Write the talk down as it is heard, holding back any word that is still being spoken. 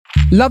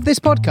Love this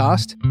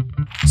podcast?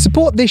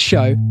 Support this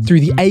show through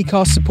the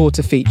Acast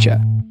supporter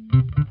feature.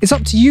 It's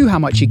up to you how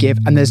much you give,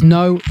 and there's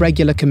no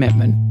regular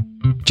commitment.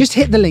 Just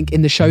hit the link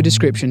in the show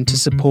description to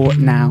support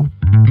now.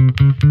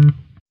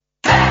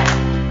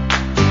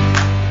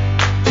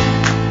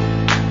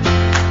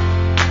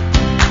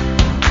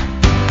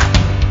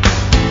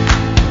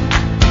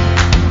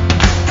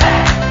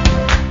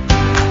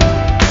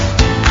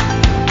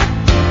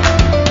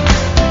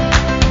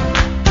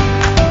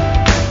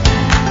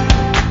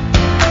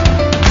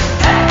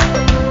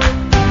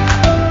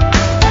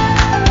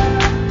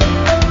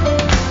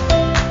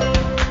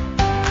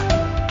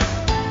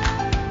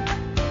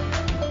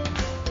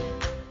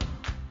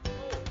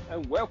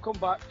 Welcome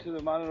back to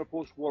the Man on the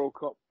Post World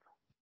Cup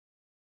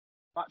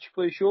match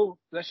play show.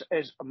 This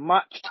is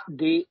match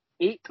day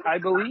 8, I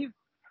believe.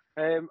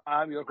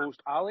 I'm your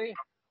host, Ali,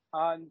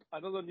 and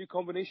another new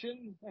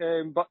combination,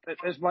 but it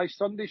is my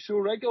Sunday show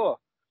regular.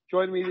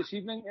 Joining me this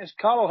evening is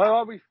Carol. How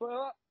are we for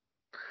that?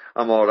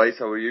 I'm alright,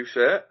 how are you,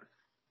 sir?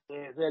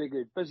 Yeah, very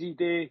good. Busy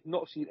day,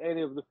 not seen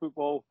any of the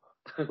football,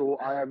 so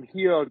I am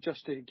here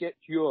just to get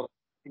your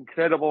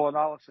incredible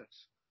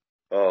analysis.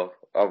 Oh,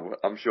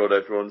 I'm sure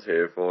everyone's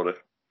here for it.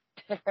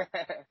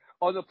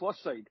 On the plus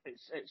side,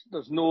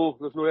 there's no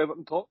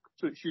Everton talk,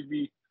 so it should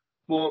be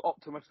more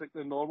optimistic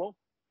than normal.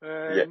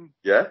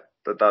 Yeah,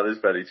 that is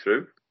very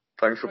true.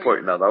 Thanks for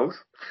pointing that out.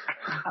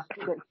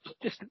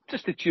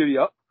 just to cheer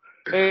you up.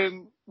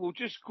 We'll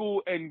just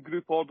go in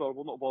group order.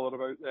 We'll not bother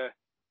about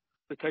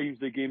the times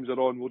the games are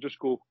on. We'll just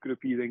go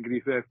Group E then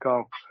Group F,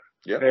 Carl.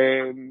 Yeah.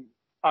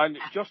 And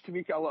just to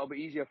make it a little bit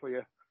easier for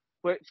you,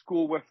 let's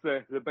go with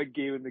the big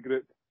game in the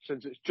group,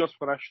 since it's just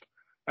finished.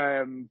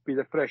 Be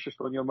the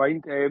freshest on your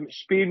mind.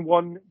 Spain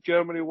won,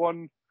 Germany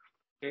won,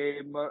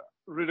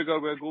 Rudiger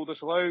with a goal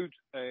disallowed,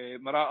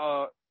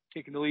 Morata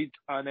taking the lead,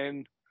 and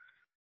then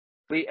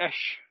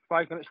late-ish,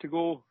 5 minutes to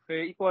go,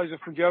 equaliser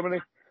from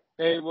Germany.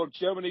 Were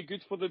Germany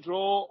good for the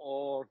draw,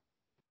 or?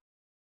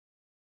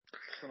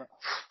 Do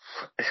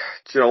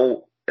you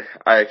know,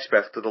 I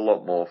expected a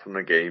lot more from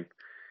the game.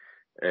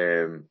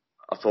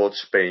 I thought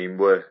Spain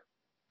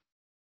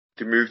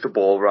they moved the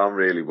ball around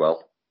really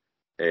well.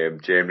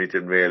 Germany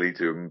didn't really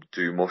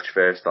do much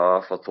first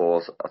half. I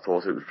thought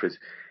it was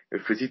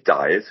pretty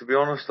dire, to be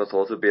honest. I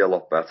thought it'd be a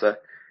lot better.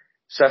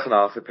 Second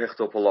half, it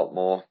picked up a lot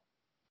more.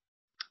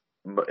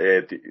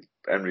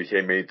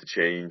 Enrique made the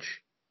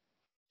change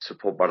to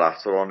put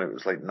Morata on. It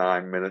was like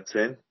 10 minutes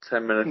in,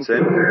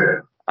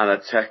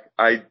 and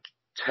I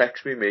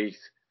text me mate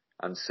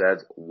and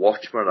said,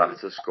 "Watch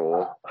Morata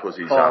score, because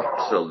he's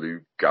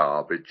absolute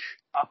garbage."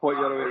 I thought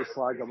you were going to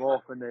slag him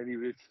off, and then he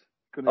was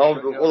going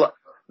to.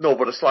 No,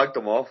 but I slagged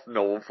them off,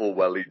 knowing full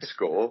well he'd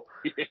score.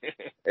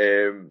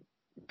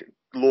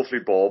 Lovely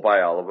ball by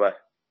Alba,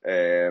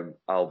 and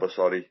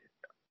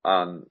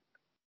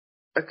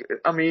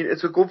I mean,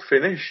 it's a good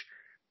finish,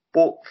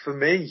 but for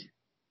me,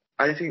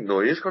 I think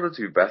Neuer's got to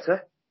do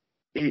better.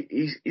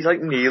 He's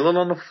like kneeling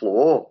on the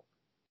floor,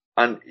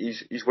 and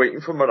he's waiting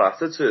for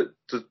Morata to.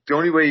 The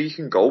only way he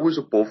can go is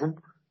above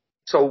him,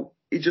 so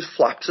he just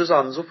flaps his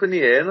hands up in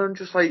the air, and I'm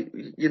just like,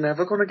 you're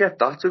never gonna get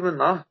that doing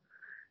that.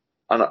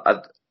 And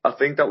I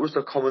think that was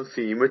the common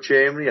theme with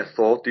Germany. I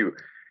thought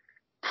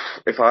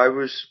if I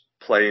was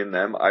playing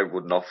them, I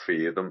would not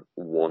fear them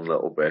one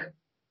little bit.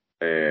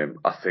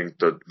 I think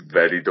they're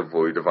very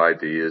devoid of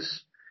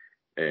ideas.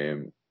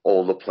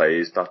 All the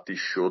players that they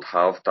should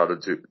have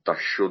that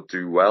should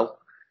do well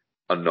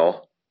are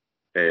not.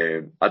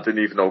 I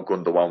didn't even know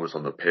Gundogan was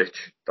on the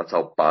pitch. That's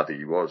how bad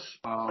he was.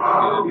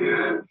 Oh,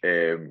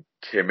 yeah.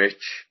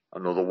 Kimmich,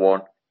 another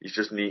one. He's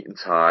just neat and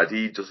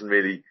tidy. He doesn't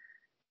really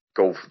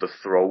go for the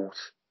throat.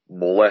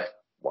 Muller,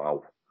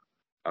 wow.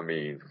 I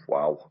mean,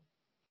 wow.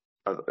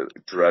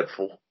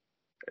 Dreadful.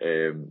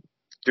 The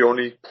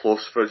only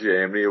plus for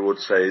Germany, I would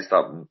say, is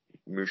that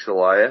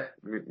Musiala.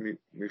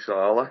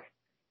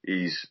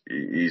 He's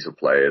a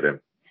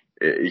player.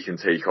 He can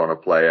take on a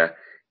player.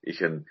 He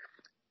can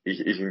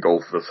go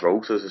for the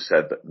throat, as I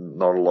said.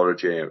 Not a lot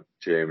of the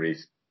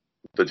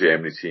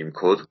Germany team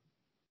could.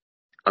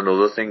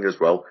 Another thing as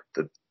well,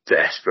 they're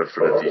desperate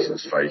for a decent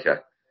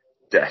striker.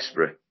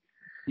 Desperate.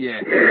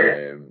 Yeah.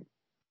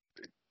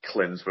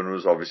 Klinsmann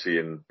was obviously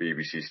in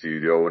BBC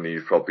studio, and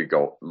he's probably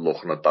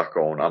looking at that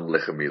going, I'm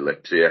licking my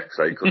lips here, because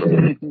I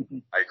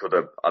could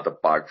have had a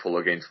bag full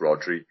against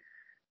Rodri.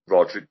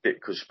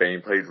 Because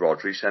Spain played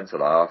Rodri centre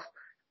half,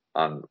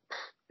 and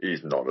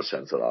he's not a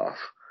centre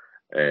half.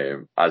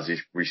 As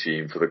we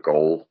seen for the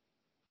goal,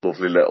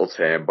 lovely little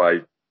turn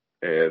by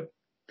the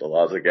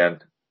lad again,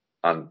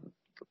 and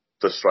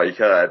the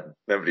striker, I'd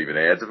never even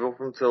heard of him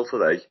until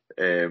today.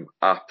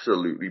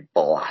 Absolutely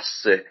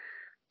blasts it,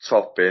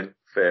 top in.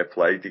 Fair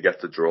play to get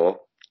the draw.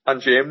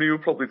 And Germany were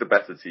probably the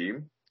better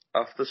team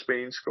after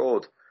Spain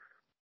scored.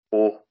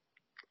 But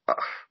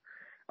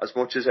as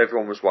much as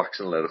everyone was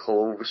waxing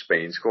lyrical over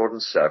Spain scoring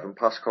 7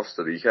 past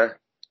Costa Rica,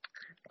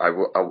 I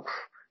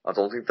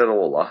don't think they're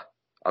all that.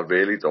 I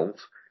really don't.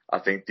 I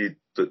think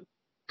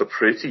they're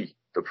pretty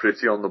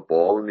on the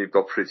ball, and they've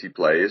got pretty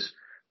players.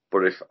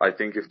 But if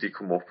they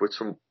come up with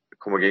some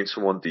come against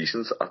someone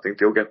decent, I think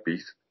they'll get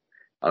beat.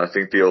 And I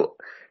think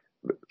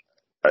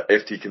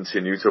if they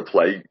continue to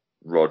play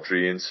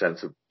Rodri in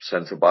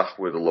centre back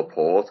with a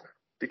Laporte,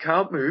 they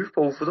can't move,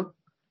 both of them.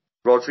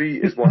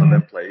 Rodri is one of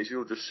them players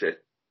who'll just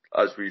sit,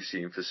 as we've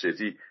seen for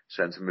City,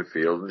 centre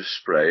midfield and just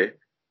spray it.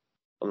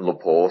 And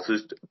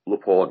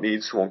Laporte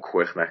needs someone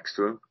quick next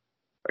to him,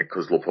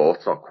 because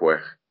Laporte's not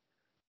quick.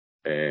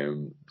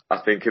 I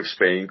think if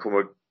Spain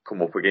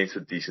come up against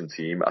a decent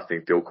team, I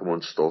think they'll come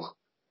unstuck.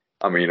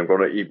 I mean, I'm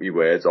going to eat my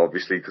words,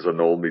 obviously, because I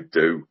normally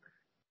do.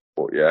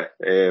 But yeah,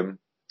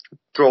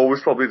 draw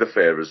was probably the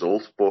fair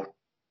result, but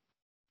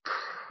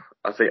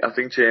I think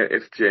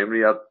if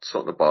Germany had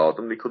something about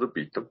them, they could have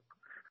beat them.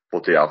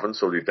 But they haven't,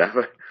 so they've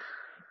never.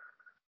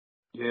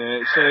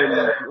 Yeah, it's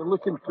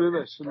looking through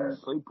this, and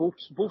like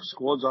both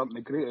squads aren't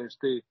the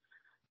greatest.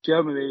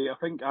 Germany, I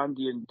think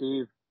Andy and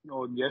Dave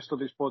on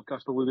yesterday's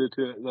podcast alluded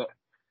to it, that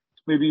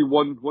it's maybe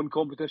one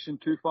competition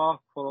too far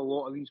for a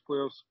lot of these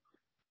players.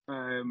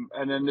 And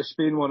then the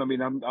Spain one, I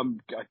mean, I'm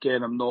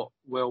not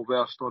well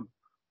versed on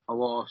a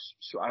lot of.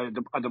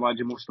 I'd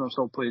imagine most of them are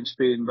still playing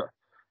Spain, but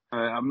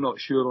I'm not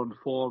sure on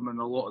form and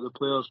a lot of the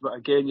players. But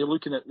again, you're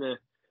looking at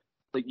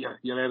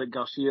your Eric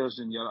Garcias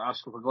and your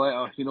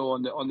Azpilicueta,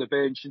 on the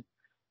bench. And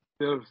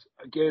they're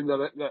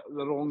at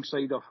the wrong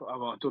side of.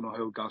 I don't know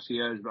how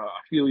Garcia is, but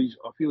I feel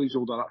he's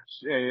older.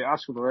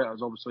 Azpilicueta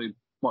is obviously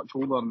much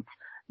older, and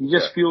you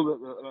just feel that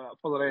the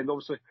further end,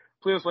 obviously,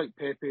 players like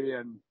Pepe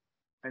and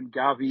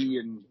Gavi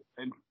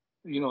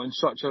and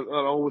such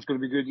are always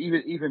going to be good.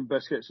 Even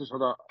Biscuits has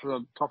had a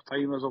tough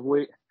time as of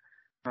late.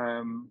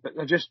 But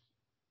they're just,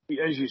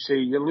 as you say,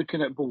 you're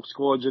looking at both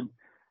squads, and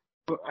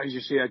as you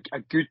say, a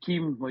good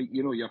team like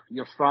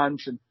your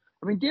France, and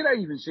I mean, dare I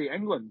even say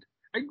England?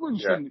 England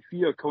shouldn't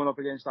fear coming up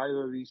against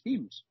either of these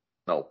teams.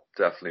 No,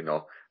 definitely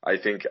not. I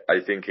think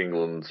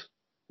England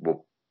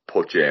will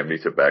put Germany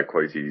to bed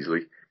quite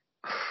easily.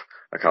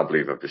 I can't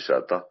believe I've just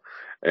said that.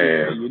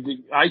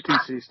 I can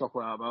say stuff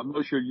like that, but I'm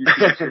not sure you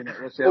can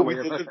say it. Well,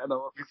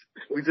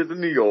 we did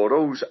in the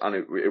Euros, and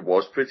it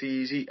was pretty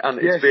easy. And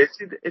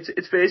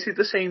it's basically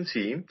the same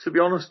team, to be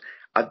honest.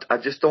 I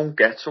just don't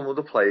get some of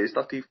the players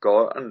that they've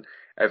got, and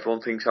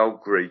everyone thinks how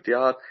great they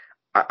are.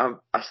 I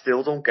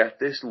still don't get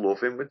this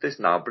love-in with this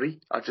Gnabry.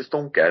 I just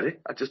don't get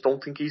it. I just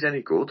don't think he's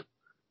any good.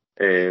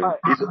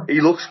 He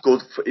looks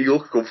good. He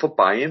looks good for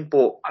Bayern,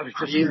 but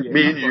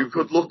me and you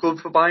could look good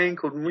for Bayern,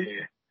 couldn't we?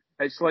 Yeah.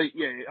 It's like,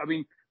 I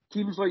mean,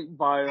 teams like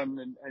Bayern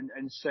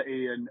and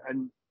City and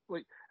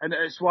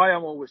it's why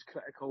I'm always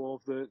critical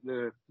of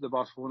the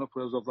Barcelona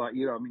players of that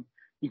era. I mean,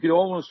 you could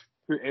almost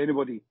put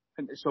anybody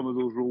into some of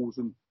those roles,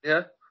 and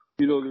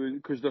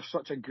because they're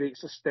such a great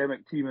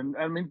systemic team. And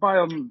I mean,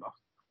 Bayern.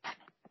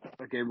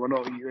 Again, we're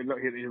not here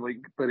to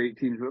berate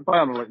teams, but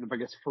Bayern are like the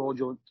biggest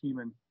fraudulent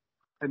team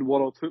in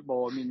world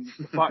football. I mean,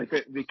 the fact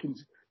that they can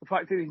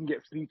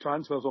get free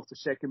transfers off the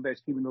second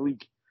best team in the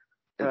league.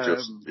 It's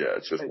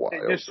just wild.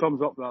 It just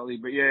sums up that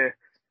league. But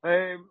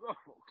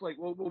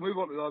we'll move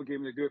on to the other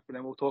game of the group, and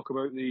then we'll talk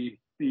about the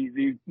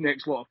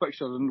next lot of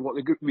fixtures and what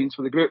the group means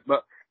for the group.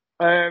 But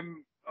I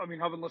mean,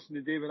 having listened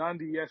to Dave and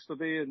Andy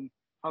yesterday, and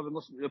having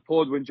listened to the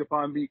pod when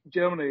Japan beat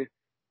Germany,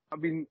 I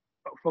mean,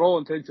 for all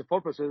intents and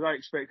purposes, I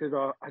expected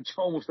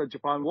almost a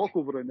Japan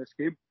walkover in this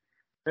game.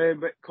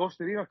 But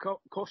Costa Rica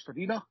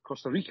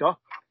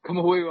come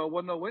away with a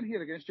 1-0 win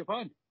here against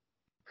Japan.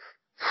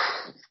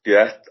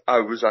 Yeah, I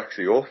was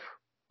actually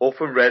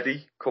up and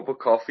ready, cup of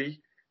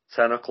coffee,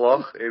 10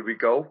 o'clock, here we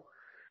go.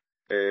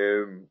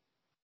 I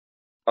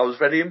was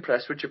very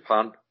impressed with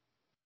Japan,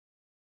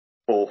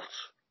 but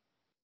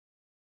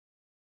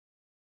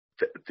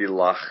they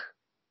lack,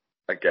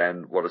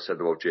 again, what I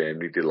said about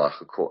Germany, they lack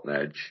a cutting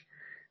edge.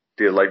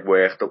 They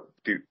worked up.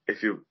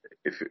 If you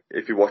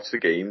watch the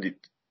game,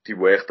 they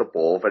worked the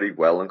ball very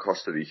well, and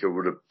Costa Rica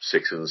were the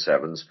 6s and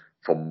 7s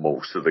for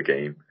most of the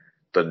game.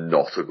 They're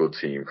not a good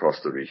team,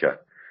 Costa Rica,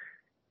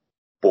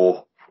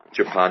 but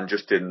Japan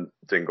just didn't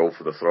go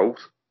for the throat.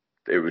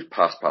 It was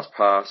pass.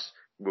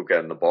 We'll get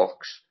in the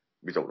box.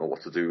 We don't know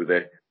what to do with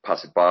it.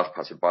 Pass it back.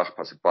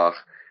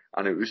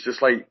 And it was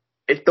just like,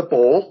 hit the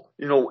ball.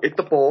 Hit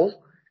the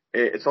ball.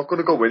 It's not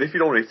going to go in if you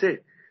don't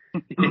hit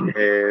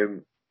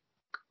it.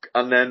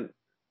 And then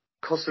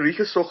Costa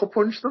Rica sucker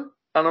punched them,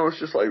 and I was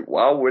just like,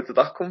 wow, where did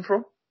that come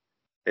from?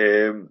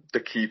 The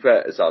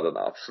keeper has had an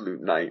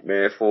absolute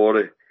nightmare for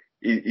it.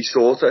 He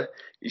sort of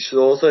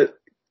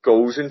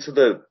goes into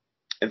the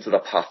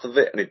path of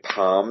it, and he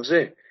palms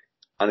it,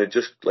 and it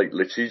just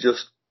literally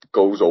just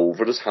goes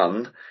over his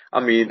hand.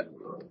 I mean,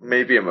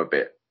 maybe I'm a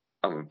bit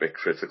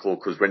critical,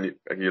 because when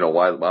you know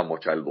how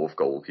much I love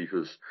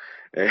goalkeepers.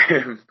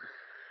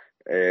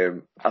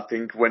 I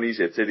think when he's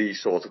hit it, he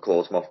sort of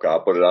caught him off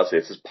guard, but it has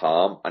hit his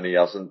palm, and he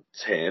hasn't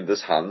turned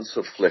his hands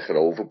to flick it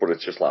over, but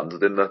it's just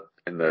landed in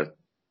the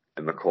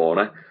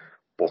corner.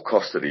 But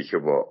Costa Rica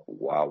were,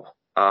 wow,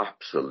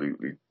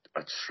 absolutely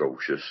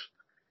atrocious.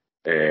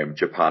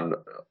 Japan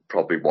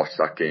probably watched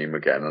that game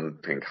again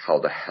and think, how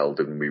the hell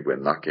didn't we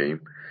win that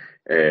game?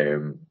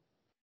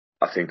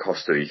 I think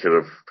Costa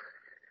Rica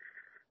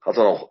I don't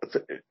know.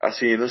 I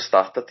seen the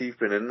stat that they've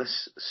been in the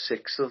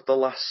 6 of the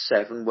last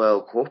 7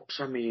 World Cups.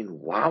 I mean,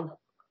 wow.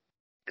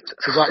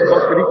 Is that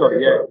Costa Rica?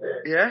 Yeah.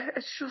 Yeah,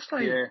 it's just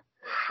like, Yeah.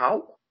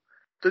 how?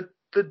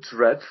 They're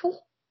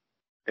dreadful.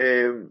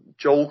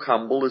 Joel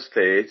Campbell is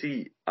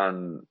 30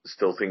 and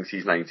still thinks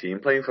he's 19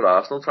 playing for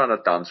Arsenal, trying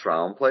to dance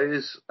around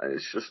players.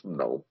 It's just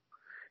no.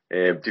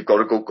 They've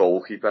got a good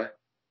goalkeeper,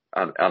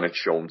 and it's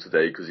shown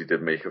today because he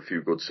did make a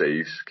few good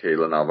saves.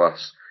 Keylor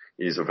Navas,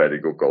 he's a very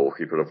good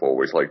goalkeeper. I've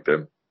always liked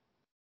him.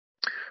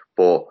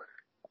 But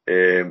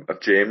if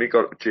Germany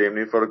got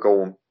to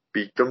go and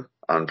beat them,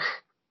 and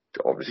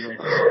obviously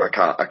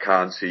I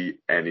can't see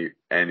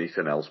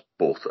anything else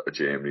but a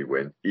Germany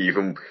win.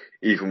 Even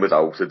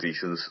without a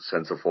decent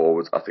centre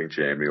forward, I think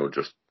Germany will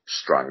just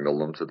strangle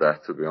them to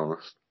death, to be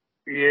honest.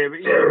 Yeah, but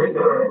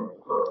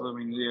I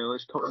mean,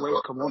 let's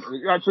come on to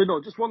it. Actually,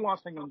 no, just one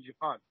last thing on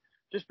Japan.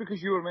 Just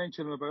because you were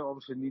mentioning about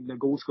obviously needing a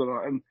goal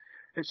scorer, and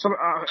it's some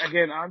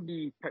again,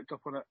 Andy picked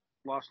up on it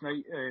last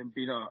night,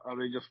 being a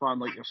Rangers fan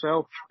like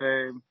yourself.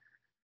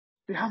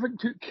 They haven't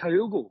took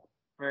Kyogo.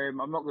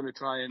 I'm not going to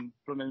try and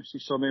pronounce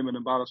his surname and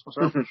embarrass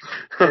myself.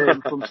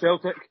 From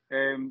Celtic,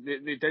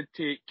 they did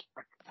take,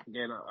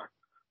 again, I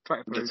try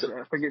to pronounce it.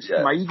 I think it's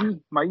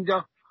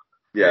Maida.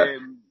 Yeah.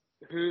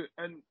 Who,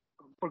 and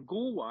for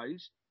goal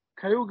wise,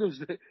 Kyogo's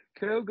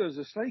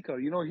the striker.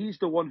 You know, he's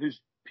the one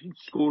he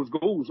scores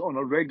goals on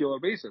a regular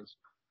basis.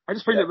 I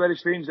just find it very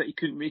strange that he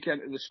couldn't make it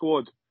into the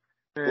squad.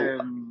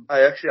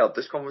 I actually had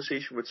this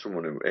conversation with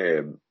someone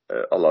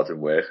a lad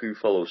in work who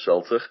follows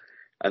Celtic,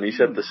 and he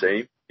said the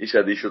same. He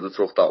said he should have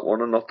took that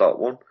one and not that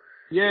one.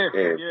 Yeah.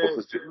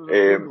 Because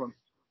the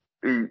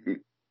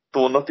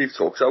one that they've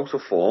took's out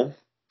of form,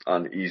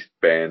 and he's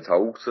burnt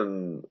out,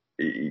 and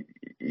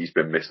he's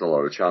been missing a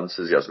lot of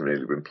chances. He hasn't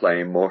really been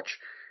playing much.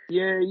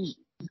 Yeah,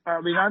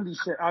 Andy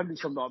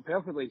summed it up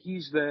perfectly.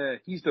 He's the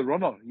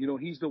runner. You know,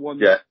 he's the one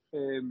that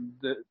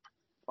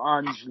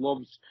Ange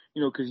loves.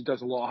 You know, because he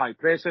does a lot of high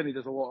pressing. He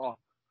does a lot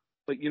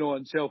of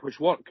unselfish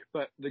work.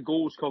 But the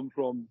goals come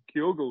from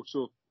Kyogo,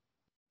 so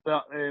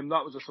that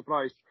was a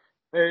surprise.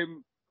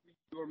 You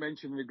were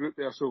mentioning the group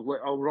there, so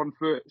I'll run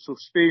through it. So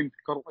Spain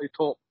currently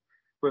top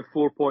with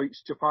 4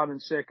 points. Japan in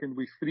second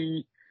with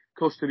 3.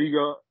 Costa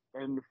Rica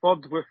in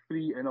third with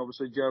 3, and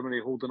obviously Germany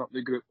holding up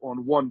the group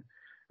on 1.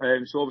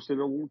 So obviously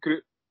the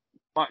group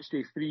match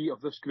day 3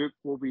 of this group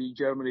will be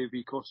Germany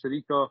v Costa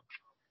Rica.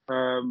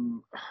 I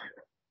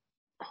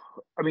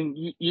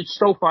mean, you'd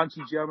still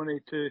fancy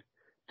Germany to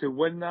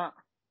win that.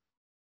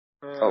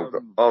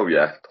 Oh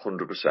yeah,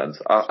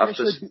 100%.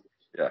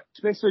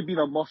 Especially being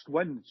a must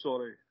win.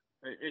 Sorry,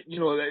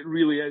 it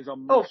really is a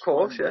must. Oh, of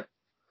course, win, yeah.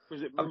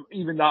 Because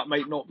even that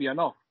might not be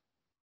enough.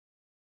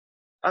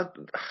 I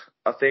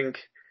think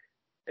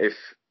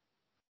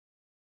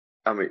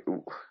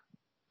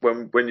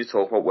when you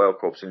talk about World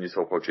Cups and you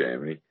talk about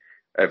Germany,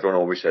 everyone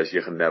always says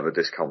you can never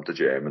discount the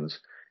Germans.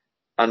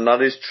 And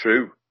that is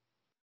true.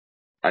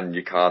 And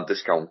you can't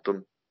discount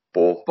them.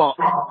 But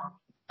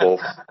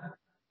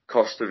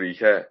Costa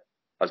Rica,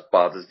 as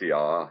bad as they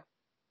are,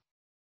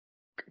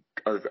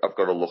 I've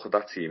got to look at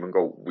that team and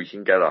go, we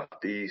can get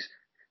at these.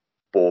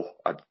 But,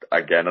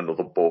 again,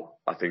 another but,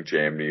 I think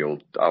Germany will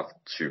have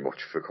too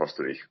much for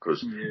Costa Rica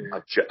because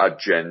I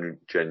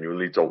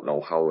genuinely don't know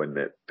how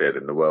they're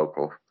in the World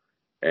Cup.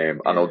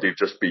 I know they've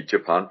just beat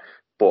Japan,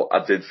 but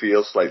I did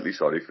feel slightly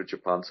sorry for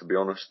Japan, to be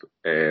honest.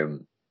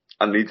 And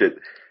they did.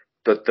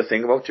 The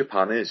thing about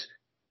Japan is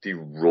they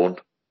run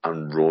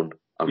and run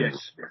and run.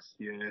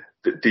 Yes.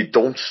 They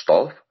don't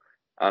stop.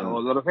 And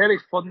they're a very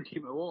fun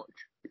team to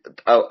watch.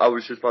 I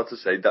was just about to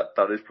say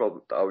that is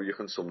probably how you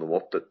can sum them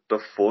up. That they're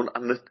fun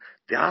and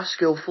they are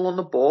skillful on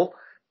the ball.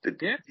 They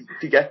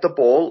get the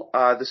ball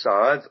either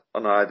side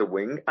on either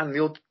wing, and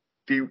they'll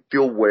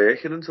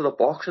work it into the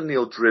box, and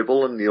they'll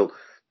dribble, and they'll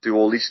do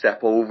all these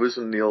step overs,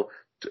 and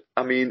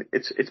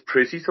it's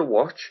pretty to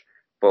watch.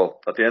 But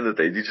at the end of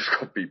the day, they just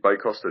got beat by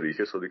Costa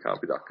Rica, so they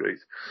can't be that great.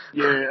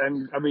 Yeah,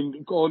 and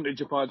going to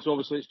Japan, so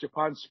obviously it's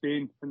Japan,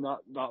 Spain in that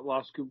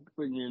last group.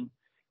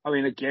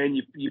 Again,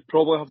 you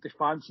probably have to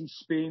fancy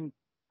Spain.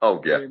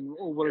 Oh yeah.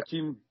 Over a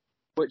team,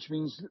 which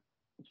means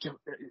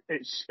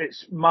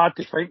it's mad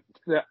to think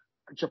that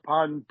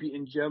Japan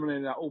beating Germany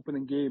in that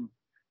opening game,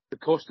 the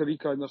Costa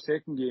Rica in their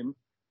second game,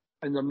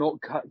 and they're not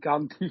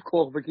guaranteed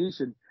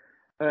qualification.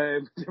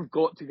 They've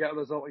got to get a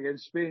result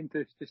against Spain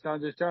to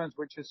stand a chance,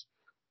 which is.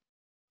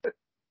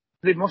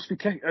 They must be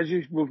as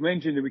we've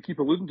mentioned, and we keep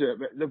alluding to it,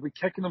 but they'll be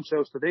kicking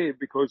themselves today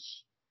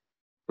because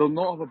they'll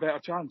not have a better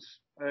chance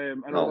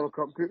in a World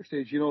Cup group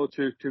stage,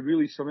 to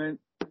really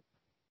cement.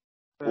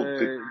 They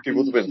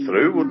would have been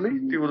through, wouldn't they?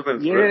 They would have been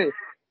through. Yeah,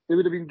 they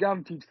would have been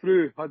guaranteed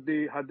through had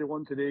they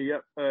won today.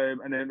 Yep,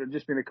 and then it'd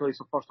just been a case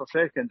of first or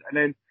second, and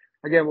then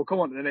again we'll come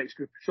on to the next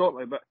group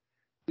shortly. But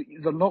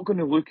they're not going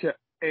to look at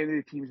any of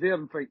the teams there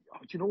and think,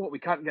 do you know what? We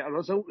can't get a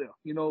result there.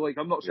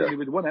 I'm not saying they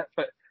would win it,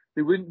 but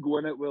they wouldn't go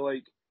in it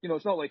with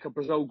it's not like a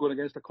Brazil going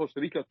against a Costa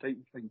Rica type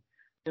of thing.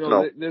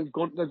 No. They're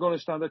going to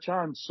stand a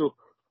chance. So,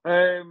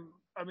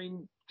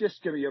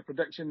 just give me your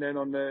prediction then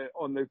on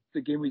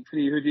the game week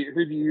 3.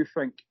 Who do you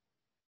think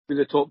be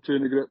the top two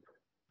in the group.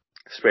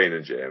 Spain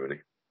and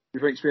Germany. You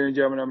think Spain and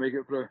Germany will make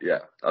it through? Yeah,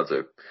 I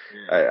do.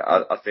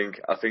 Yeah.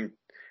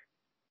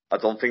 I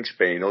don't think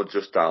Spain will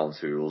just down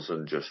tools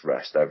and just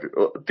rest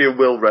they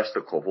will rest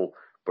a couple,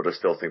 but I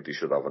still think they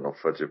should have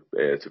enough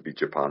to beat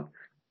Japan.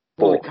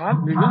 Well, they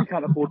really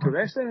can't afford to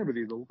rest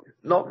anybody though.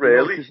 Not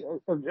really.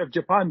 If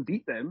Japan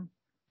beat them,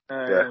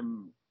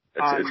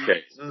 it's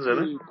Caissons,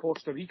 isn't it?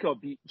 Costa Rica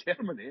beat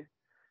Germany,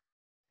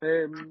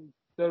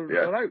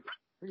 they're out.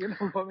 You know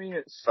what I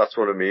mean? That's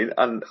what I mean.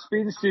 And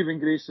Spain's saving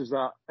grace is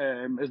that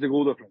is the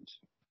goal difference.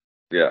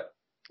 Yeah,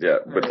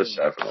 with the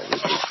 7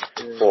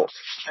 obviously. But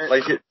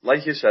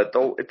like you said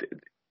though,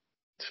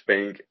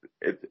 Spain,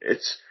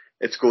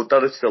 it's good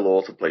that it's still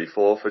all to play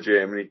for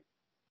Germany,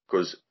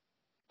 because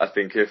I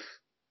think if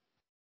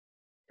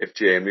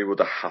Germany would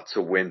have had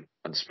to win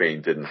and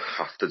Spain didn't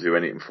have to do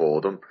anything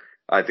for them,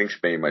 I think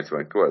Spain might have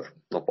went, go ahead,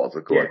 not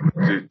bothered, go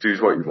ahead, do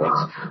what you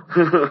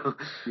want.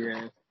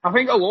 Yeah. I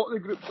think a lot of the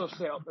groups are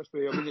set up this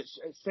way. I mean, it's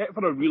set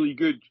for a really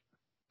good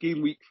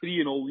game week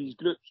 3 in all these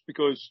groups,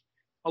 because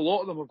a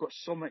lot of them have got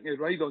something to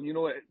ride on. You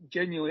know, it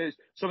genuinely is.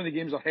 Some of the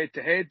games are head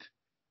to head.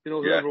 You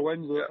know, whoever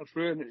wins are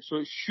through, and so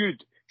it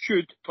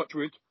should touch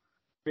wood,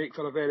 make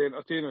for a very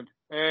entertaining.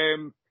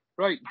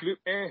 Right, Group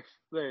F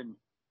then.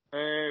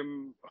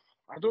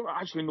 I don't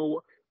actually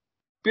know.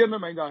 Bearing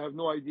in mind, I have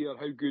no idea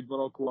how good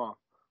Morocco are,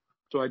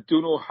 so I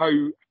don't know how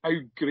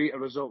great a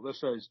result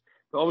this is.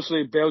 But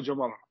obviously,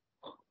 Belgium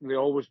they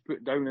always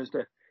put down as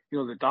the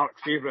dark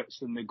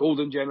favourites and the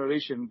golden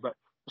generation, but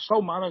they're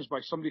still managed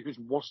by somebody who's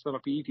worse than a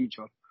PE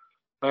teacher.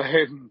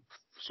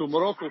 So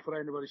Morocco, for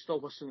anybody still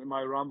listening to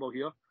my ramble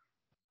here,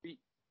 beat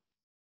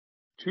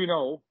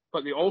 2-0,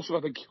 but they also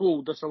had a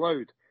goal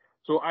disallowed.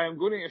 So I am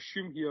going to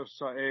assume here,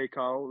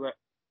 Carl, that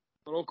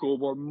Morocco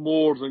were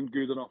more than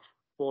good enough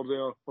for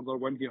their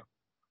win here.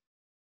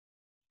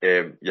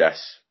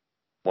 Yes,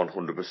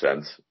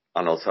 100%.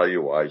 And I'll tell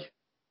you why.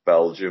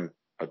 Belgium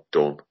are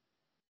done.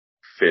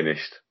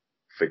 Finished.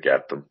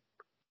 Forget them.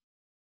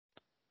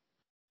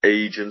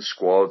 Aging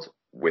squad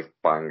with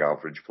bang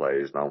average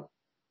players now.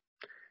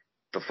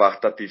 The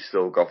fact that they've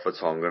still got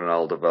Vertonghen and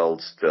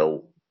Alderweireld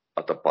still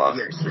at the back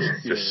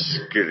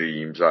just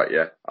screams at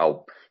you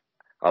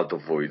how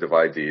devoid of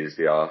ideas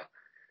they are.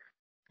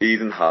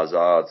 Eden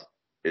Hazard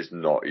is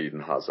not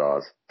Eden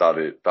Hazard.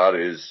 That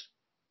is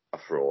a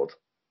fraud.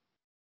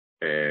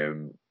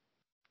 The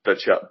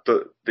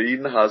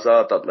Eden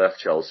Hazard that left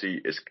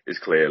Chelsea is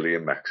clearly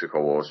in Mexico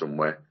or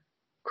somewhere.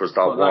 Because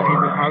Eden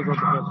Hazard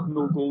has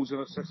no goals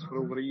and assists for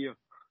over a year.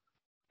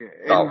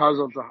 Eden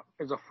Hazard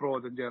is a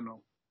fraud in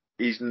general.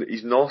 He's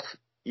not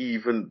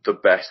even the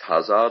best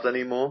Hazard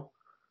anymore.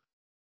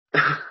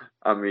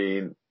 I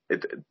mean,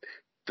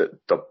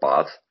 they're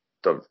bad.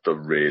 They're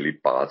really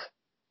bad.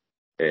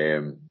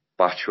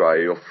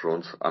 Batshuayi up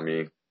front, I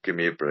mean, give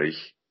me a break.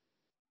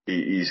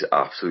 He's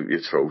absolutely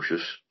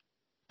atrocious.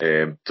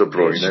 De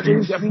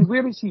Bruyne. I mean,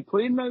 where is he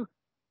playing now?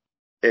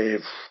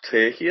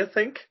 Turkey, I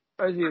think.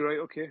 Is he right?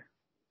 Okay.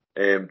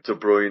 De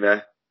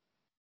Bruyne,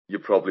 he's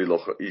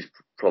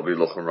probably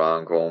looking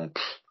around going,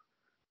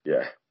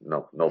 yeah,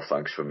 no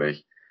thanks for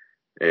me.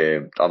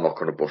 I'm not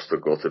going to bust a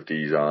gut if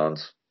these aren't.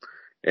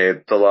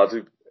 The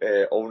lad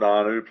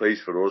Onana, who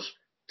plays for us,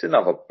 didn't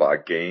have a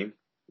bad game.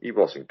 He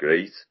wasn't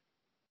great.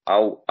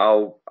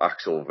 How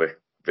Axel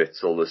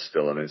Witsel is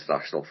still an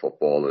international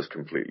footballer is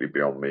completely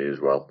beyond me as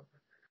well.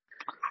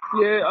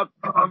 Yeah,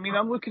 I mean,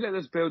 I'm looking at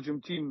this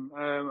Belgium team.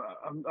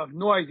 I've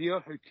no idea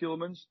how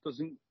Tielemans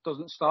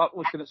doesn't start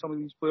looking at some of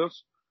these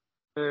players.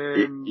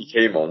 He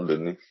came on,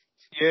 didn't he?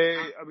 Yeah,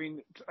 I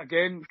mean,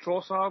 again,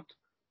 Trossard,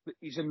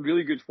 he's in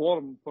really good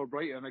form for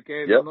Brighton.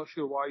 Again, I'm not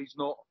sure why he's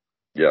not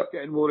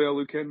getting more of a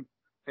look in.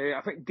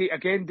 I think,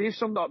 Dave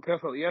summed it up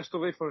perfectly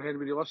yesterday for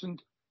anybody who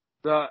listened,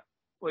 that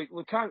like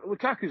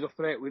Lukaku's a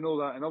threat, we know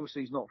that, and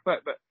obviously he's not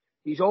fit, but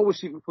he's always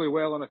seemed to play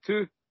well on a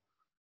 2.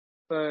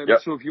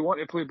 So if you want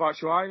to play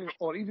Batshuayi,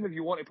 or even if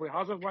you want to play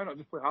Hazard, why not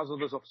just play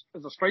Hazard as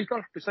a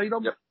striker beside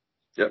him?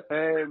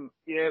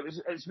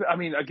 I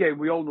mean, again,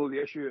 we all know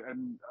the issue,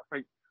 and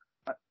I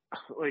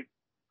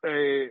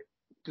think,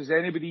 does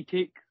anybody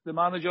take the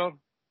manager,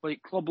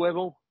 like club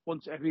level,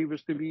 if he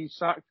was to be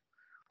sacked?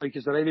 Like,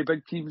 is there any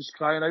big teams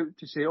crying out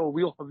to say, oh,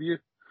 we'll have you?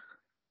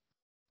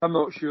 I'm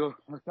not sure.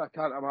 I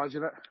can't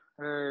imagine it.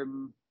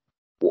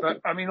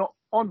 But, I mean,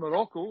 on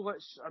Morocco,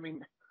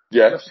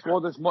 their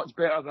squad is much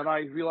better than I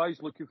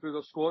realised looking through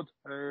their squad.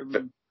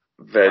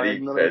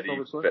 Very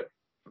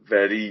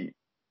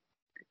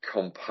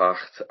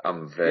compact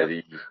and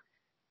very,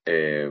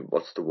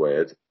 what's the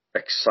word?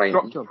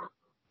 Exciting.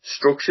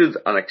 Structured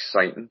and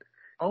exciting.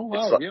 Oh,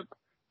 wow,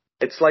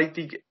 It's like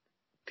they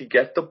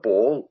get the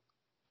ball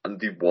and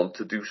they want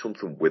to do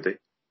something with it.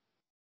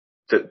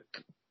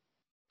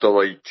 They're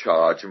like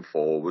charging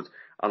forward,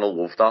 and I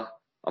love that.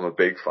 I'm a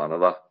big fan of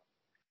that.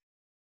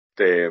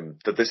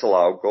 The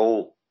disallowed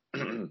goal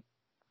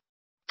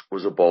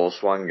was a ball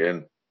swung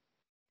in,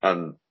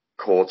 and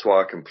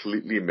Courtois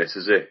completely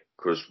misses it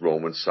because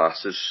Roman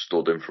Sasser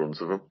stood in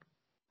front of him.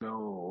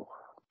 No.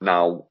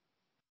 Now,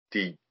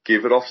 they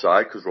give it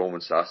offside because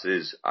Roman Sass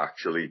is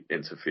actually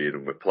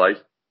interfering with play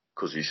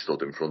because he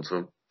stood in front of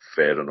him.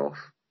 Fair enough.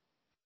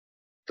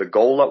 The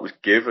goal that was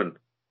given,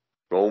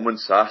 Roman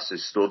Sass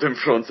is stood in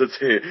front of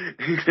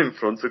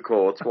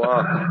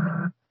Courtois,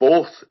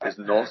 but is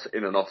not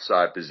in an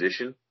offside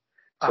position.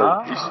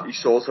 So he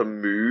sort of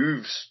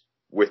moves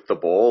with the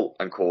ball,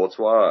 and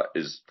Courtois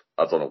is,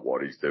 I don't know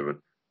what he's doing.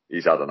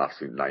 He's had an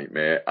absolute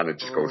nightmare, and it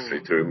just goes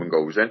straight through him and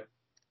goes in.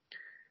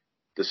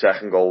 The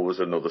second goal was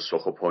another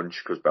sucker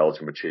punch because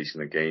Belgium were chasing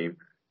the game.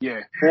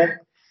 Yeah. But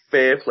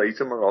fair play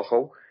to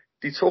Morocco.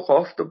 They took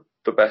off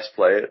the best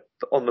player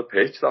on the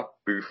pitch, that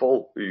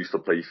Buffon, who used to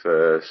play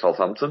for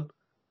Southampton.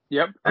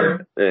 Yep.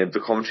 And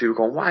the commentary were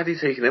going, why are they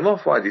taking him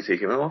off? Why are they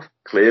taking him off?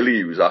 Clearly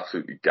he was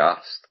absolutely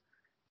gassed.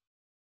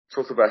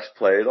 Took the best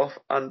player off,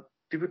 and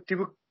they were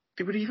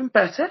even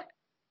better.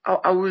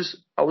 I was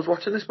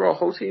watching this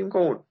Morocco team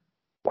going,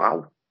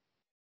 wow.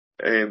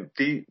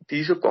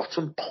 These have got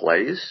some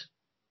players.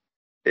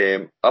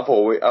 I've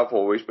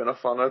always been a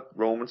fan of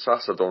Roman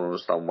Sass. I don't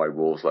understand why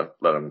Wolves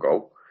let him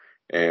go.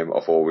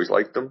 I've always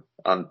liked them,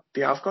 and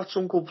they have got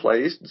some good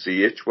players.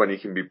 Ziyech, when he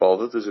can be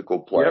bothered, is a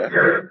good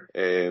player.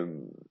 Yep.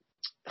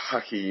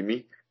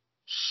 Hakimi,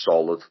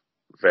 solid,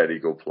 very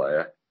good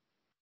player,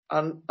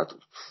 and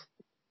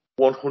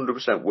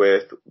 100%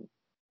 worth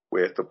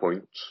the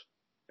points.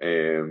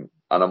 And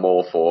I'm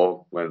all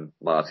for when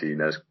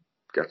Martinez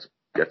gets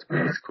beat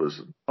because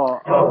he's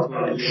got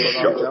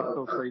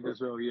that side as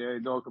well. Yeah,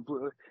 no,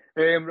 completely.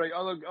 Right,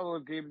 other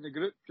game in the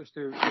group just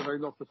to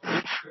round off the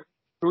group.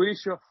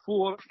 Croatia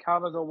 4,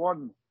 Canada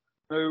 1.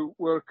 Now,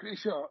 were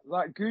Croatia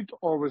that good,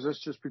 or was this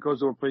just because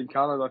they were playing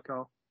Canada,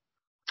 Carl?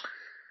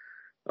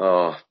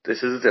 Oh,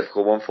 this is a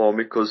difficult one for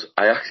me because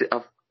I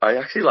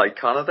actually like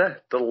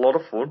Canada. They're a lot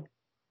of fun.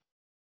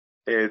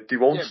 They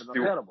won't. Yeah, but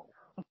they're terrible.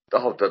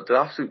 Oh, they're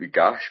absolutely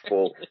gash,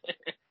 but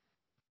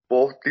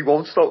they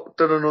won't stop.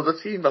 They're another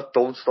team that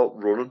don't stop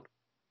running,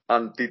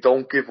 and they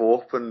don't give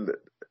up, and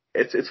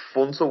it's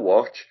fun to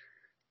watch.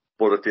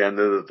 But at the end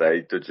of the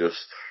day,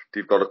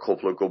 they've got a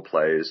couple of good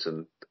players,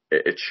 and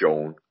it's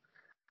shown.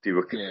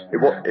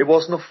 It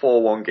wasn't a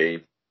 4-1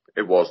 game.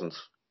 It wasn't.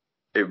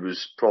 It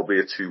was probably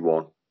a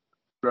 2-1.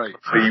 Right.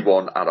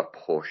 3-1 at a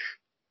push.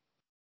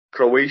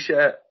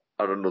 Croatia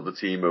are another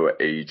team who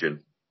are aging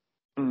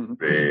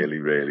really,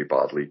 really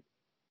badly.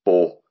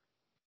 But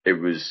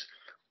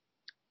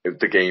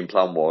the game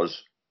plan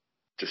was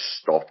just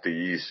stop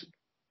these,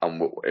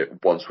 and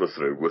once we're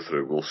through,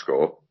 we'll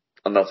score.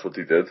 And that's what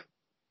they did.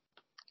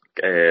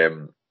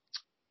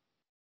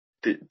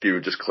 They were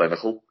just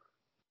clinical,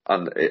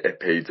 and it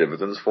paid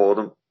dividends for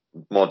them.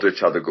 Modric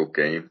had a good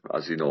game,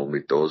 as he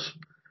normally does.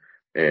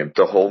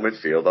 The whole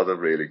midfield had a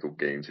really good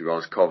game, to be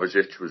honest.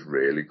 Kovacic was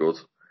really good.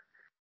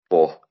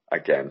 But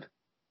again,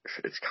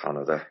 it's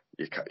Canada.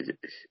 It's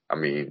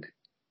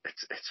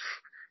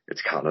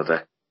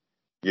Canada.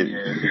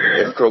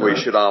 If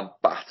Croatia aren't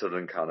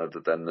battering Canada,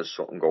 then there's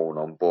something going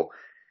on. But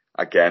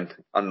again,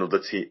 another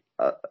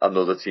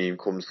team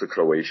comes to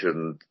Croatia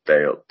and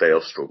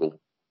they'll struggle.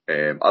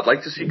 I'd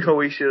like to see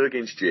Croatia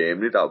against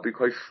Germany. That would be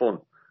quite fun.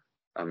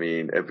 I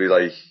mean, it'd be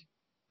like,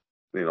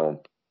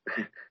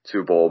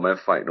 two ball men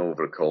fighting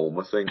over a comb,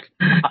 I think.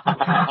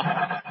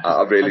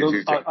 I really do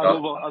think that.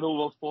 An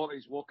over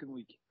 40s walking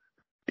league.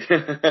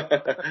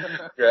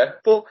 Yeah,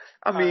 but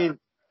I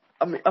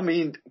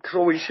mean,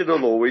 Croatia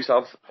will always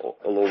have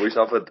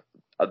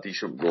a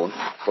decent run,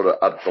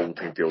 but I don't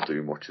think they'll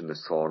do much in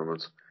this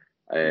tournament.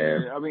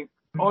 I mean,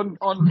 on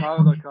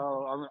Canada,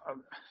 Carl,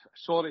 I'm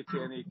sorry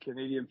to any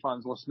Canadian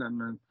fans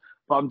listening,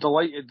 but I'm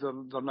delighted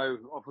they're now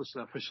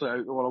obviously officially out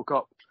of the World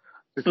Cup,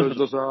 because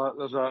there's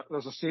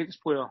a Saints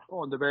player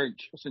on the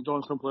bench, a St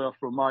Johnstone player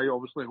from my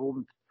obviously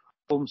home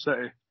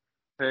city,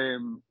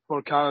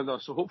 for Canada.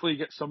 So hopefully he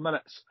gets some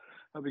minutes.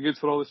 That'd be good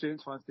for all the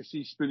Saints fans to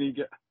see Spoonie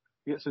get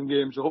some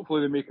games. So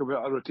hopefully they make a bit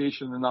of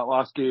rotation in that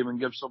last game and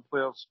give some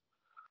players.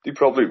 They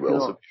probably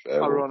will. A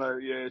run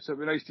out, yeah. So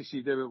it'd be nice to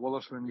see David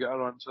Witherspoon get a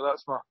run. So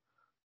that's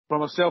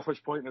from a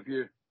selfish point of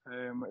view.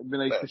 It'd be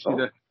nice to see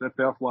the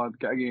Perth lad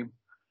get a game.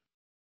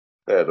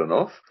 Fair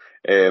enough.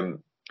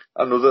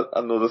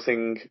 Another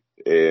thing,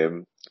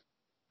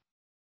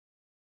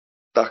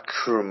 that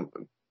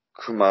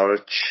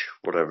Kramaric,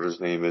 whatever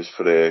his name is,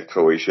 for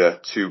Croatia,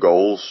 2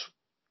 goals.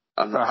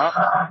 And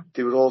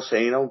they were all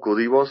saying how good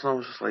he was, and I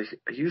was just like,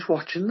 are you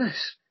watching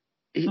this?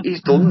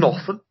 He's done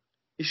nothing.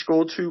 He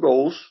scored 2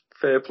 goals,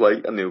 fair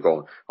play, and they were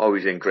going, oh,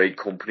 he's in great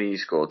company, he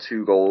scored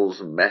 2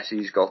 goals, and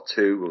Messi's got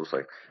 2. I was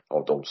like,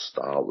 oh, don't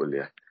start, will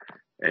you?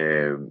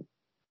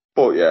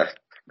 But yeah,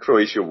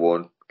 Croatia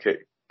won,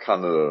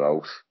 Canada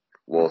out,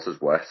 water's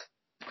wet.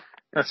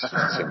 It's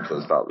as simple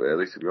as that,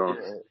 really, to be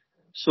honest.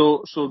 Yeah.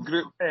 So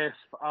Group F,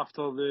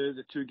 after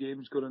the 2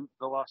 games going in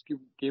the last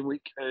game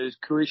week, is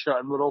Croatia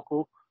and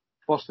Morocco,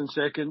 first and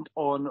second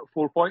on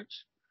 4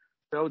 points.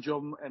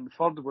 Belgium in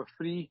third with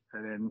 3,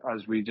 and then,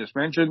 as we just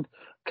mentioned,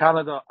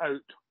 Canada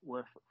out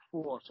with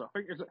 4. So I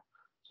think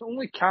it's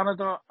only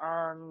Canada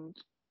and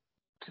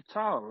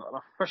Qatar that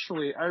are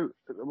officially out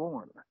at the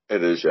moment.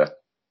 It is, yeah.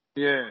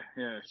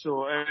 Yeah.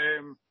 So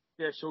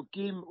So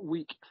game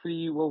week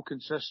 3 will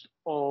consist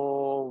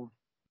of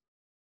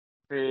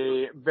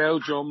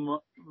Belgium,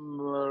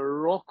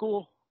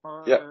 Morocco.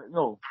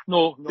 No,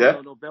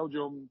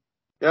 Belgium.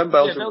 Yeah,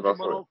 Belgium,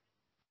 Morocco.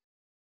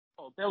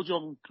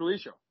 Belgium,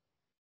 Croatia.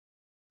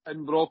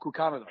 And Morocco,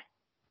 Canada.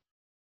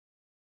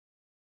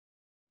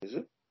 Is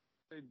it?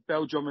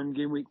 Belgium in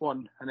game week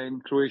 1, and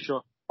then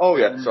Croatia. Oh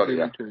yeah, sorry,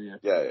 yeah. 2,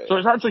 So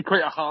it's actually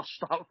quite a harsh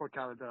start for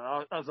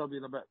Canada, as I've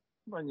been a bit.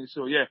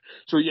 So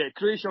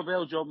Croatia,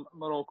 Belgium,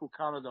 Morocco,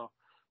 Canada.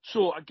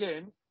 So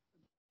again,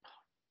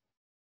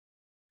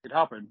 it could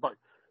happen, but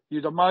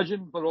you'd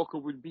imagine Morocco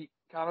would beat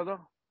Canada,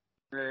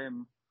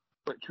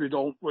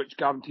 which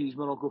guarantees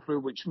Morocco through,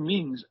 which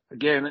means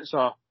again it's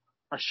a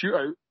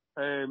shootout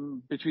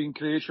between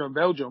Croatia and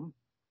Belgium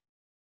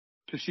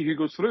to see who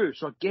goes through.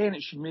 So again,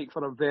 it should make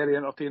for a very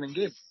entertaining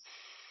game.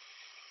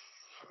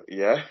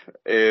 Yeah.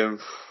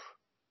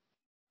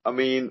 I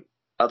mean,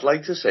 I'd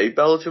like to say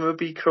Belgium would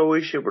beat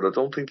Croatia, but I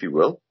don't think they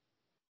will.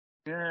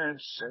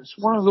 Yes, it's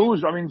one of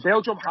those. I mean,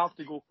 Belgium have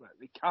to go for it.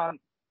 They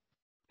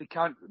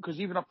can't, because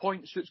even a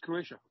point suits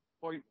Croatia.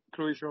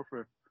 Croatia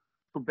through.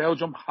 So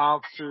Belgium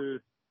have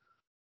to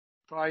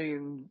try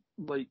and,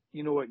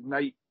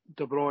 ignite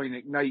De Bruyne,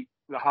 ignite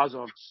the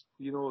hazards.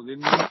 They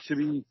need to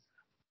be.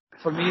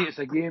 For me, it's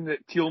a game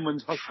that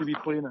Tielemans has to be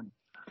playing in.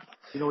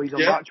 He's a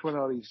match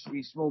winner.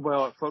 He's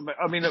mobile.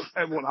 I mean,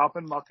 it won't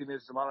happen.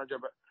 Martinez is the manager,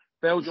 but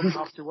Belgium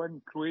have to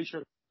win.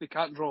 Croatia, they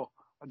can't draw.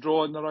 A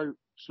draw and they're out.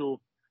 So,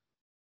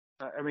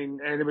 I mean,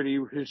 anybody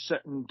who's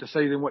sitting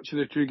deciding which of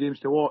the 2 games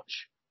to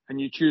watch,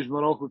 and you choose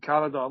Morocco,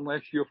 Canada,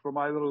 unless you're from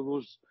either of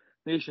those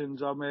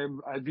nations,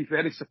 I'd be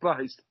very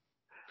surprised.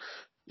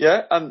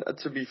 Yeah, and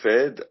to be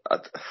fair,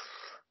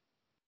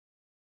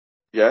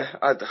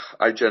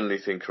 I generally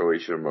think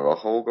Croatia and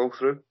Morocco will go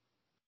through.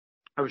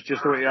 I was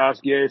just going to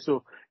ask, because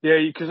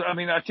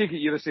I take it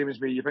you're the same as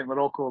me. You think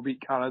Morocco will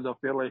beat Canada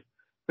fairly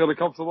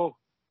comfortable?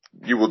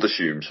 You would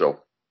assume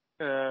so.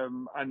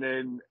 And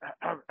then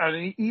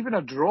even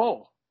a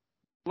draw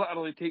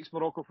literally takes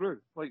Morocco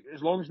through. Like,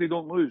 as long as they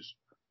don't lose,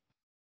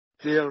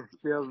 they're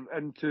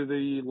into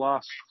the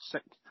last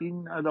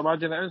 16. I'd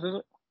imagine it is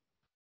it?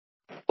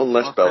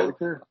 Unless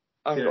Belgium.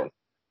 Hang on.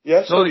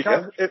 Yeah, sorry.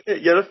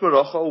 If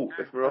Morocco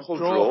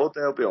draw,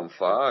 they'll be on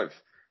 5.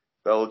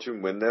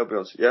 Belgium win, they'll be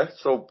on.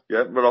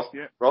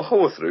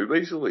 Morocco are through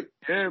basically.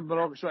 Yeah,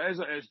 Morocco. So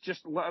it's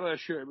just literally a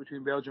shootout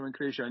between Belgium and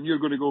Croatia, and you're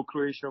going to go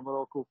Croatia,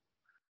 Morocco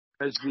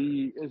as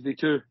the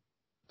 2.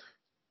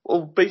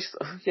 Well,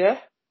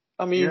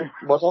 I mean,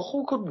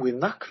 Morocco could win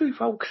that group.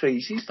 How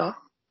crazy is that?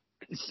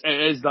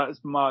 It is. That's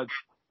mad.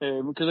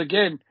 Because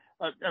again,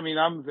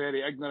 I'm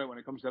very ignorant when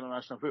it comes to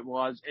international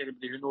football, as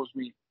anybody who knows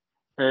me,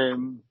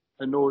 and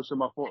knows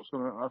my thoughts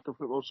on international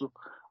football. So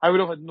I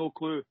would have had no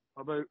clue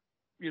about,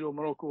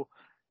 Morocco,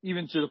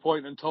 even to the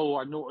point until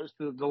I noticed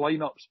the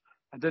lineups.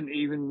 I didn't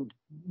even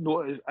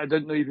know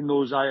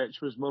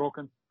Ziyech was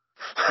Moroccan.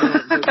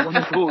 One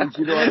of those,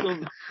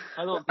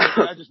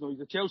 I just know he's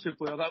a Chelsea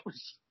player.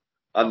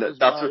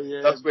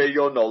 That's where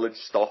your knowledge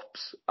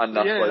stops, and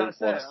that's where it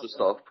wants to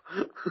stop.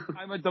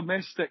 I'm a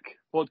domestic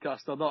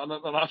podcaster, not an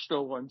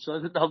international one, so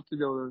I didn't have to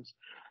know this.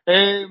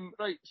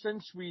 Right,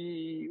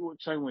 what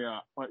time are we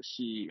at? Let's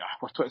see,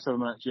 we're 27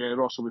 minutes,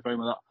 Ross will be fine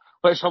with that.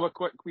 Let's have a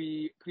quick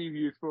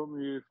preview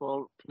from you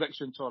for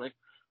prediction,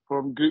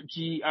 from Group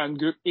G and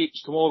Group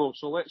H tomorrow.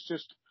 So let's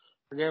just,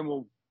 again,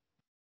 we'll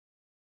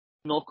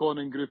knock on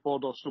in group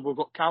order. So we've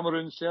got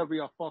Cameroon,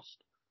 Serbia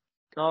first.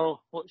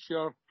 Carl, what's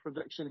your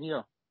prediction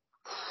here?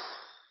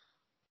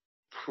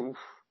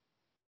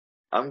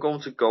 I'm going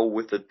to go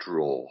with a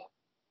draw.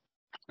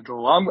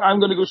 I'm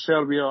going to go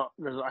Serbia,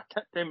 because I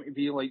tipped them to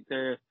be like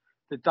the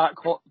dark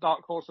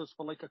horses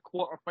for like a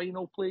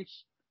quarter-final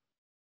place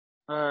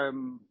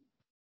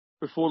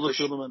before the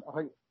tournament. I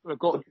think they've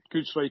got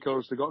good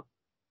strikers. They've got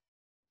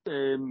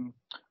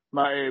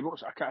I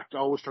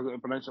always struggle to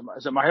pronounce it.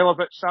 Is it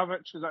Mihailovic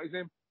Savic? Is that his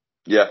name?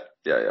 Yeah.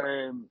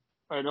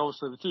 And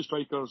obviously the 2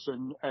 strikers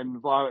and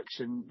Vlahovic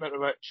and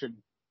Mitrovic,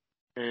 and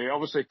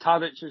obviously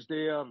Tadic is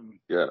there. And,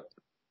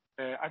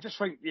 I just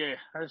think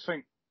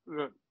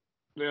that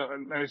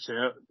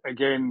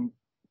again,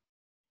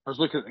 I was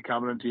looking at the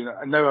Cameroon team,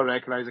 and now I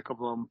recognise a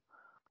couple of them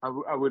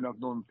I wouldn't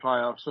have known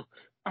prior. So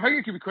I think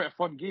it could be quite a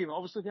fun game.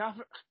 Obviously, the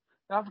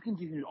African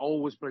teams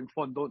always bring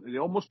fun, don't they? They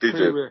almost play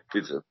with.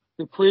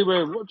 They play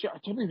with. I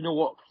don't even know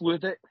what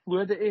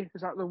fluidity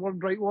is that the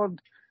right word?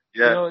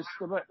 Yeah.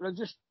 They're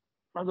just.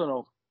 I don't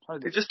know.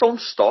 They just don't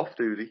stop,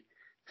 do they?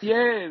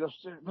 Yeah, they're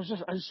just.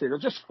 As I say, they're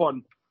just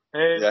fun.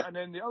 And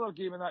then the other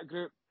game in that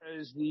group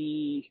is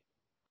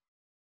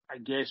I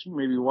guess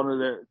maybe one of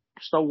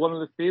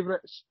the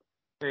favourites.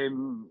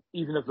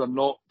 Even if they're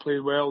not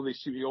playing well, they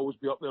seem to always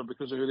be up there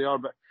because of who they are.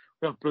 But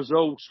we have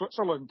Brazil,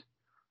 Switzerland.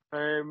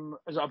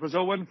 Is it a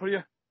Brazil win for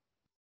you?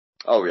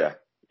 Oh yeah,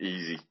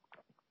 easy.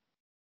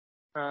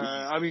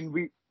 I mean,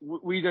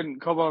 we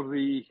didn't cover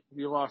the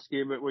last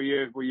game, but were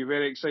you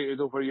very excited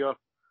over your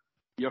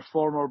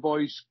former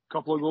boys'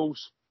 couple of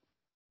goals?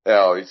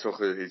 Yeah, he took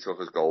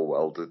his goal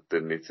well,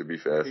 didn't he? To be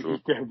fair to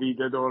him. He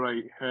did all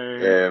right.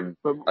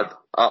 But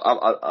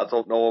I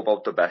don't know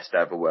about the best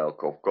ever World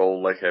Cup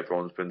goal, like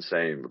everyone's been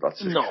saying, but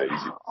that's just no.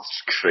 crazy.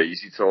 It's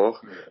crazy talk.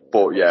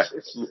 But yeah,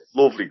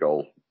 lovely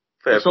goal.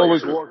 Fair It's play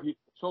always to him. what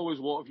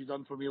have you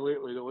done for me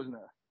lately, though, isn't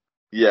it?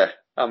 Yeah,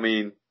 I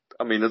mean,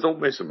 I don't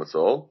miss him at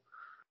all.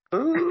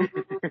 I'm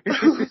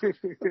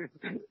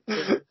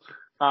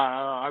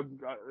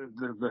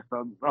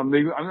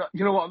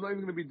you know what? I'm not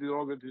even going to be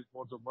derogatory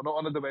towards them. We're not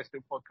on a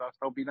domestic podcast.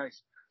 I'll be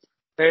nice.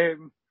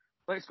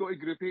 Let's go to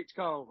Group H,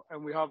 Carl,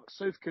 and we have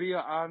South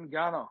Korea and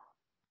Ghana.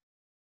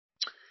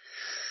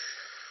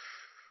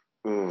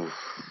 Ooh.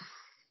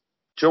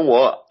 Do you know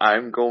what?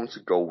 I'm going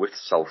to go with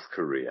South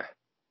Korea.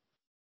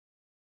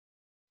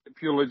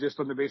 Purely just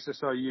on the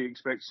basis that you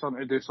expect Sun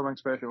to do something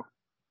special.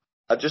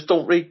 I just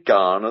don't rate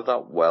Ghana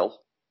that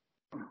well.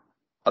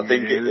 I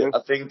think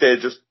they're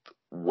just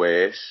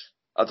worse.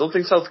 I don't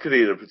think South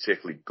Korea are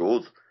particularly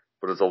good,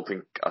 but I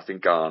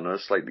think Ghana are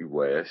slightly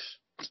worse.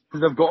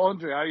 They've got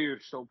Andre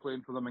Ayew still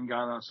playing for them in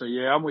Ghana, so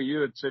yeah, I'm with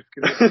you in South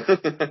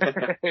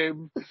Korea.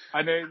 And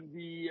then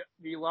the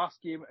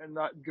last game in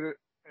that group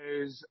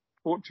is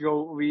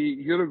Portugal v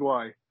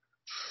Uruguay.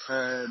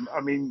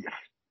 I mean,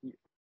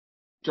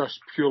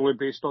 just purely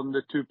based on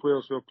the two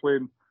players who are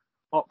playing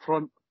up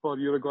front for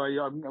Uruguay,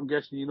 I'm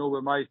guessing you know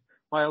where my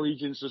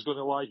allegiance is going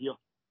to lie here.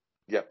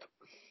 Yep.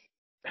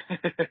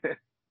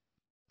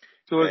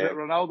 So is it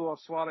Ronaldo or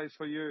Suarez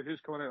for you? Who's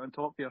coming out on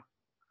top here?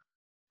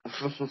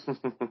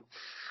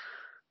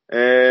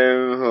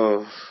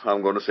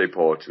 I'm going to say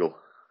Portugal.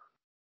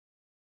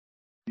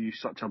 You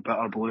such a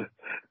bitter blue.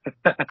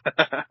 do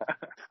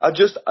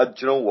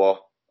you know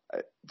what?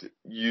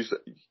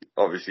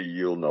 Obviously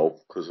you'll know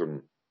because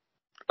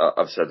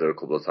I've said it a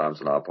couple of times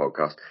on our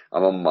podcast.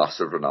 I'm a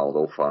massive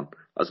Ronaldo fan.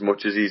 As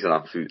much as he's an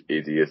absolute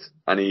idiot,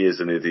 and he is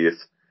an idiot,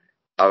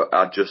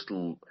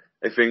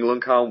 if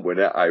England can't win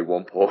it, I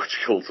want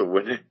Portugal to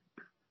win it.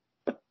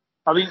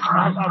 I mean,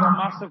 I'm a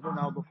massive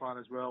Ronaldo fan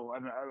as well,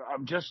 and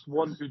I'm just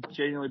one who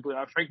genuinely believes.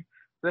 I think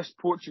this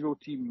Portugal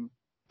team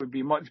would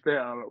be much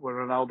better with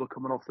Ronaldo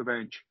coming off the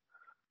bench.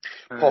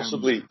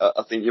 Possibly.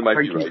 I think you might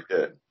be right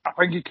there. I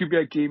think he could be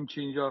a game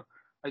changer.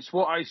 It's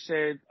what I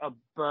said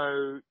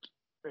about.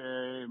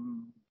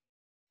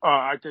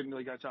 I didn't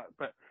really get that,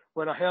 but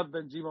when I heard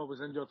Benzema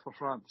was injured for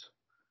France,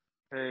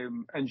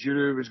 and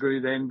Giroud was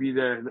going to then be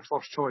the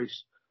first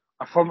choice,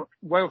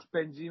 whilst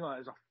Benzema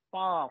is a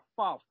far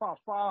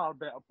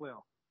better player,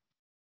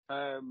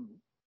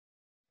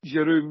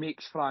 Giroud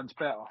makes France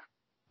better.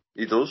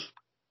 He does.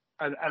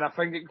 And I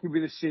think it could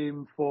be the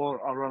same for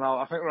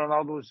Ronaldo. I think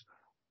Ronaldo's,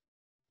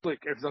 look,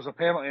 if there's a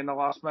penalty in the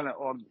last minute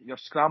or you're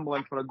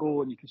scrambling for a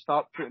goal and you can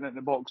start putting it in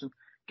the box and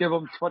give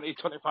him 20,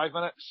 25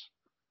 minutes,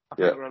 I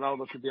think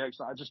Ronaldo could be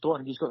excellent. I just don't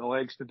think he's got the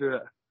legs to do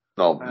it.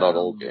 No, not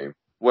all game.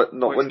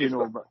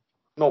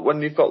 Not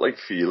when you've got like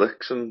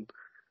Felix and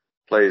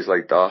players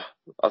like that.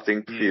 I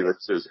think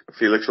Felix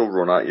will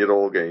run at you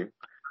all game.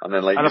 And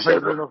then you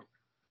said,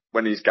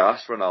 when he's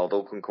gassed,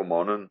 Ronaldo can come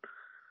on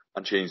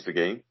and change the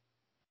game.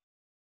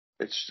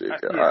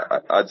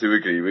 I do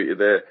agree with you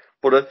there.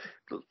 But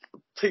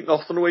take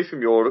nothing away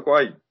from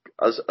Uruguay.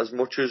 As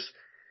much as,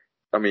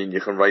 I mean, you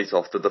can write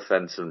off the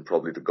defence and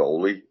probably the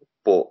goalie,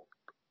 but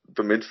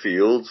the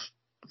midfield's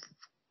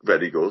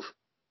very good.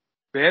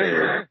 Very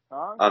good.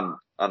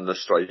 And the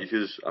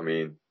strikers, I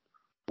mean,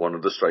 one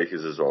of the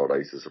strikers is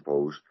alright, I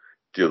suppose.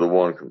 The other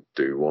one can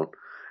do one.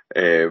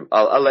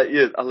 I'll let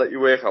you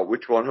work out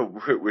which one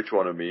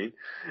I mean.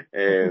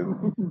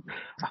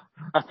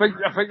 I think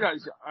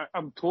that's.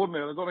 I'm torn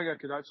there. I don't think I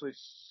could actually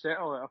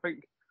settle it. I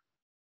think.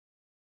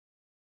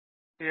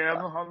 Yeah,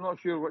 I'm not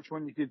sure which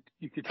one you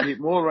could hate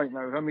more right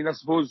now. I mean, I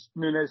suppose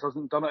Núñez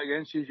hasn't done it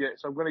against you yet,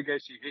 so I'm going to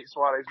guess you hate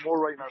Suarez more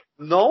right now.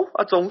 No,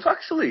 I don't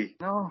actually.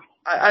 No.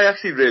 I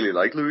actually really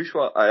like Luis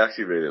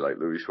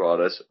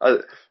Suarez.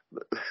 I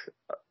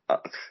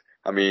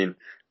mean,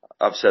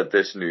 I've said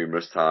this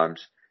numerous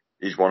times.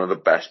 He's one of the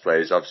best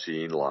players I've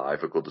seen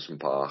live at Goodison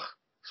Park.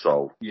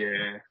 So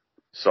it's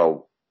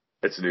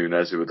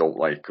Núñez who I don't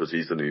like because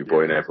he's the new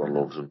boy and everyone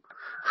loves him.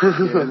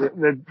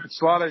 the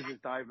Suarez's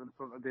dive in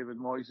front of David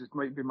Moyes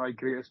might be my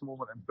greatest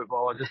moment in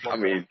football. I just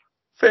love it.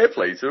 Fair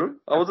play to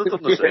him. I would have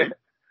done the same.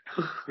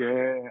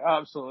 Yeah,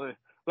 absolutely.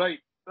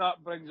 Right,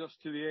 that brings us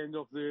to the end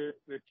of the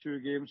two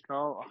games,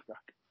 Carl.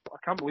 I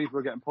can't believe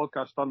we're getting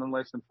podcasts done in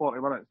less than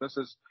 40 minutes. This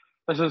is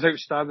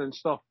outstanding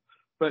stuff.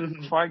 But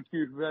thank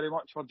you very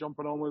much for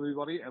jumping on with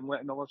everybody and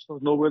letting the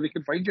listeners know where they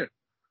can find you.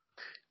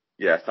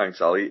 Yeah, thanks,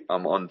 Ali.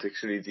 I'm on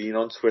Dictionary Dean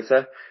on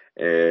Twitter.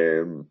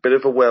 Bit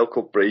of a World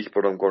Cup break,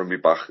 but I'm going to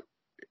be back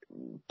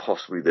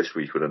possibly this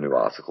week with a new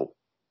article.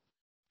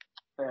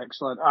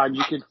 Excellent. And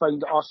you can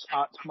find us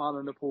at Man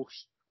on the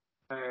Post.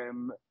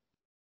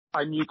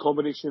 A new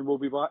combination will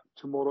be back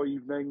tomorrow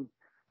evening.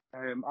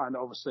 And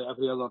obviously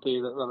every other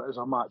day that there is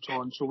a match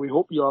on. So we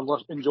hope you are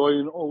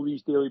enjoying all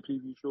these daily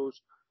preview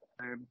shows.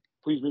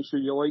 Please make sure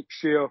you like,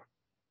 share,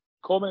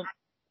 comment,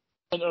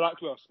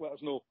 interact with us, let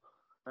us know.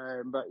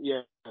 But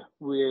yeah,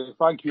 we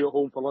thank you at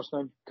home for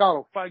listening.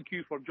 Carl, thank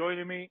you for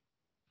joining me.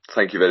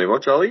 Thank you very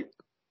much, Ali.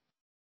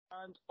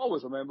 And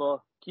always remember,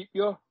 keep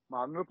your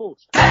man on the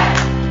post.